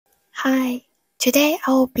Hi, today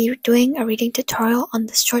I will be doing a reading tutorial on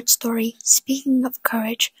the short story Speaking of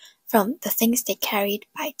Courage from The Things They Carried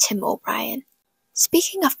by Tim O'Brien.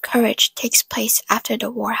 Speaking of Courage takes place after the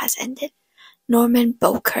war has ended. Norman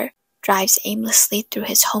Boker drives aimlessly through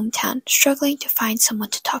his hometown, struggling to find someone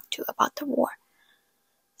to talk to about the war.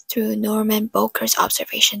 Through Norman Boker's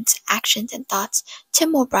observations, actions, and thoughts,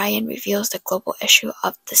 Tim O'Brien reveals the global issue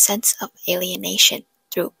of the sense of alienation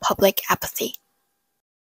through public apathy.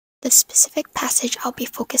 The specific passage I'll be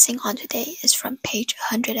focusing on today is from page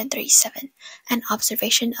 137, an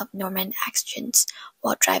observation of Norman's actions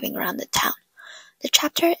while driving around the town. The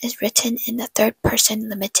chapter is written in the third-person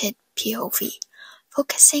limited POV,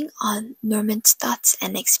 focusing on Norman's thoughts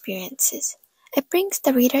and experiences. It brings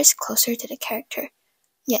the readers closer to the character,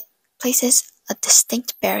 yet places a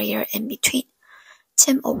distinct barrier in between.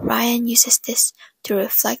 Tim O'Brien uses this to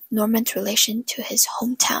reflect Norman's relation to his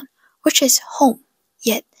hometown, which is home,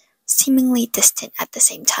 yet seemingly distant at the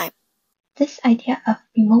same time. This idea of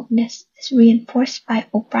remoteness is reinforced by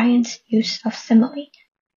O'Brien's use of simile,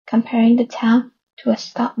 comparing the town to a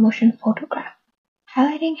stop-motion photograph,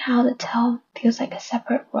 highlighting how the town feels like a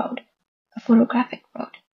separate road, a photographic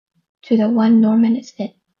road, to the one Norman is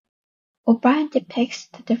in. O'Brien depicts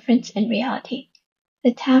the difference in reality,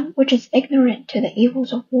 the town which is ignorant to the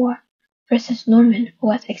evils of war, versus Norman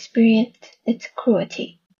who has experienced its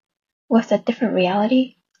cruelty. With a different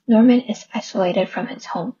reality, Norman is isolated from his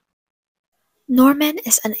home. Norman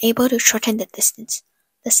is unable to shorten the distance,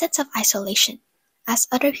 the sense of isolation, as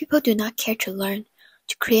other people do not care to learn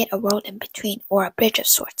to create a world in between or a bridge of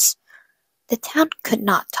sorts. The town could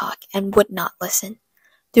not talk and would not listen.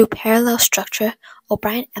 Through parallel structure,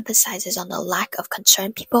 O'Brien emphasizes on the lack of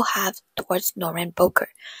concern people have towards Norman Boker,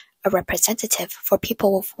 a representative for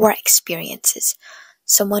people with war experiences,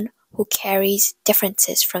 someone who carries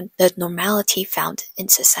differences from the normality found in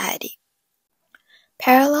society.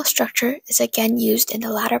 Parallel structure is again used in the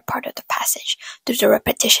latter part of the passage through the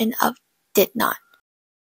repetition of did not,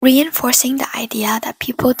 reinforcing the idea that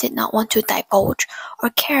people did not want to divulge or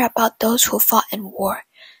care about those who fought in war,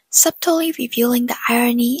 subtly revealing the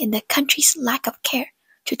irony in the country's lack of care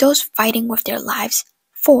to those fighting with their lives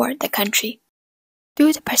for the country.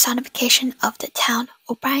 Through the personification of the town,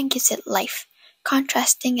 O'Brien gives it life,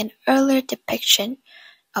 contrasting an earlier depiction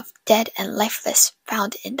of dead and lifeless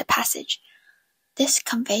found in the passage. This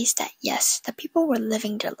conveys that yes, the people were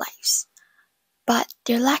living their lives, but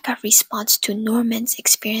their lack of response to Norman's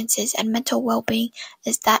experiences and mental well-being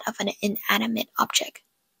is that of an inanimate object,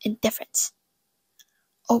 indifference.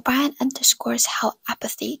 O'Brien underscores how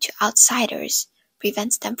apathy to outsiders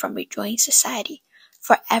prevents them from rejoining society,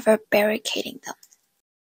 forever barricading them.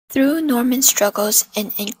 Through Norman's struggles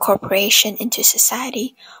in incorporation into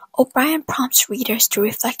society, O'Brien prompts readers to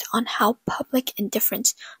reflect on how public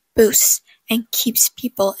indifference boosts and keeps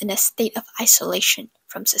people in a state of isolation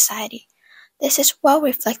from society. This is well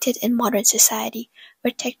reflected in modern society,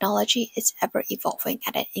 where technology is ever evolving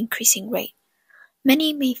at an increasing rate.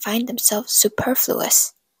 Many may find themselves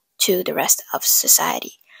superfluous to the rest of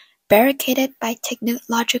society, barricaded by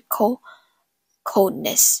technological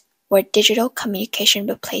coldness, where digital communication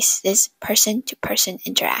replaces person-to-person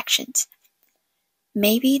interactions.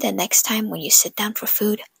 Maybe the next time when you sit down for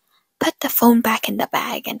food, put the phone back in the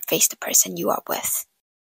bag and face the person you are with.